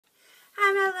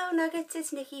Hello Nuggets,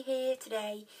 it's Nikki here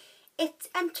today. It's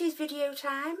Empties video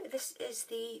time. This is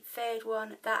the third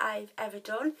one that I've ever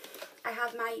done. I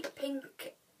have my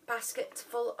pink basket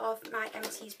full of my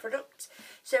Empties products,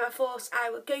 so I thought I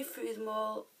would go through them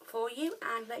all for you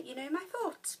and let you know my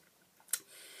thoughts.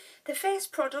 The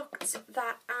first product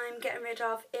that I'm getting rid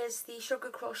of is the Sugar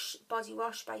Crush Body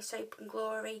Wash by Soap &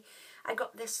 Glory. I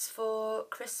got this for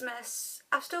Christmas.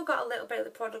 I've still got a little bit of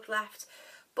the product left,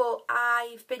 but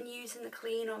I've been using the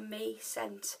Clean On Me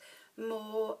scent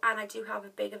more, and I do have a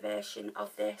bigger version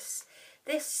of this.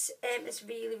 This is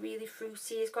really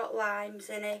fruity. It's got limes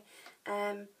in it.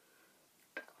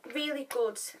 Really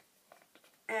good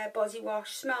body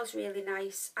wash. Smells really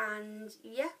nice, and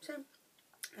yeah, so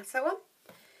that's that one.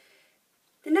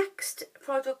 The next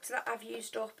product that I've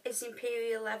used up is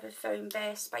Imperial Leather Foam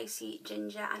Bear Spicy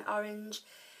Ginger and Orange.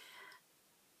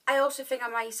 I also think I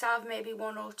might have maybe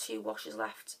 1 or 2 washes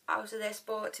left out of this,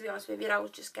 but to be honest with you, I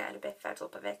was just getting a bit fed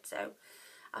up of it, so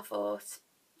I thought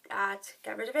I'd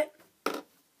get rid of it.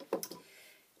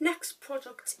 Next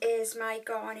product is my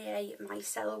Garnier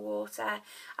Micellar Water.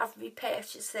 I've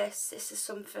repurchased this. This is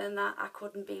something that I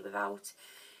couldn't be without.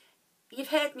 You've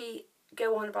heard me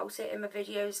go on about it in my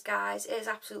videos, guys. It is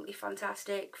absolutely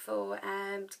fantastic for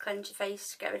to cleanse your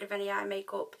face, to get rid of any eye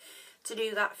makeup, to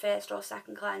do that first or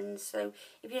second cleanse. So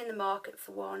if you're in the market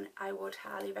for one, I would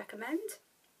highly recommend.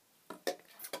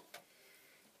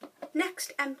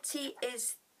 Next empty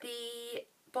is the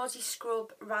Body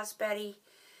Scrub Raspberry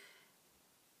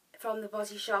from the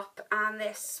Body Shop, and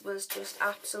this was just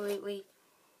absolutely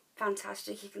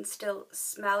fantastic. You can still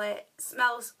smell it. It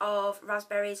smells of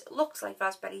raspberries, looks like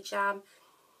raspberry jam,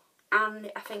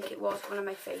 and I think it was one of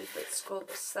my favourite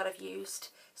scrubs that I've used,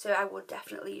 so I would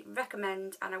definitely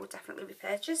recommend and I would definitely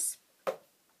repurchase.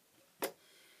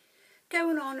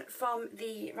 Going on from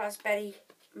the raspberry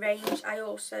range, I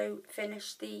also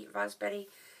finished the raspberry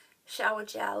shower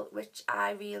gel, which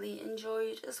I really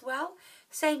enjoyed as well.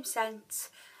 Same scent,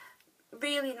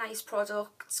 really nice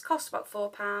products, cost about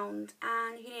 £4,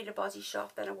 and if you need a body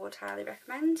shop, then I would highly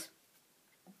recommend.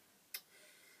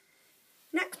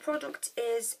 Next product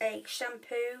is a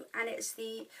shampoo, and it's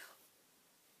the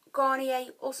Garnier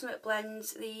Ultimate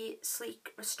Blends, the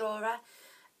Sleek Restorer.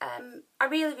 I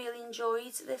really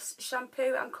enjoyed this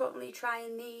shampoo. I'm currently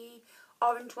trying the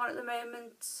orange one at the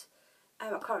moment. I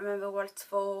can't remember what it's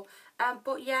for,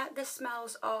 but yeah, this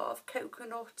smells of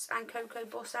coconut and cocoa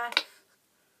butter.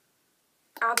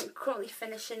 I'm currently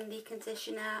finishing the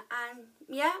conditioner, and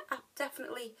yeah, I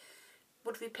definitely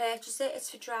would repurchase it.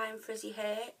 It's for dry and frizzy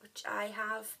hair, which I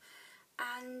have,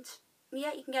 and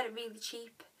yeah, you can get it really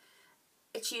cheap.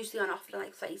 It's usually on offer in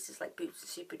like places like Boots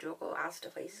and Superdrug or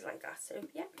Asda, places like that, so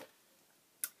yeah.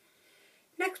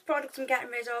 Next product I'm getting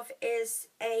rid of is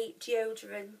a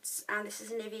deodorant, and this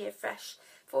is a Nivea Fresh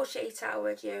 48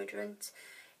 Hour deodorant.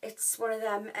 It's one of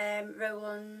them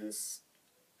roll-ons.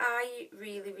 I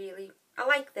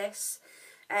like this,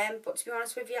 but to be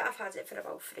honest with you, I've had it for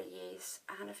about 3 years,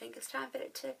 and I think it's time for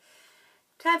it to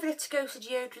go to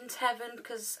deodorant heaven,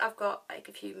 because I've got like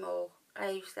a few more. I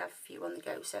used to have a few on the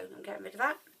go, so I'm getting rid of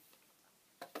that.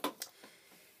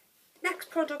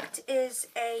 Next product is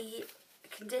a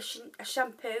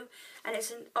shampoo, and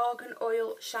it's an argan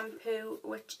oil shampoo,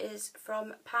 which is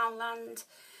from Poundland.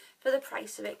 For the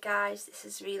price of it, guys, this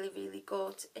is really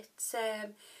good. It's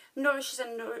nourishes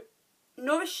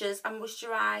and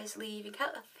moisturise, leaving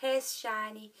hair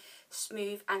shiny,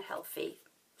 smooth and healthy.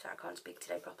 Sorry, I can't speak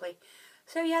today properly.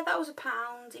 So yeah, that was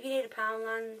 £1. If you need a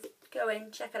Poundland, go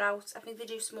in, check it out. I think they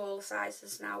do smaller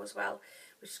sizes now as well,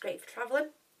 which is great for travelling.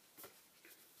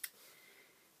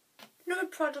 Another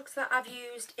product that I've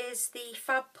used is the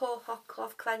Fab Pore Hot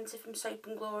Cloth Cleanser from Soap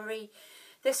 & Glory.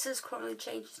 This has currently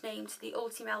changed its name to the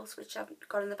Ultimelt, which I've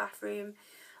got in the bathroom.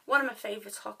 One of my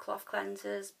favourite hot cloth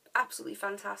cleansers, absolutely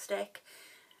fantastic.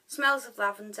 Smells of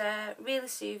lavender, really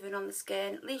soothing on the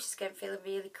skin, leaves your skin feeling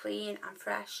really clean and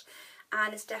fresh,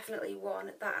 and it's definitely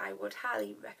one that I would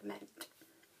highly recommend.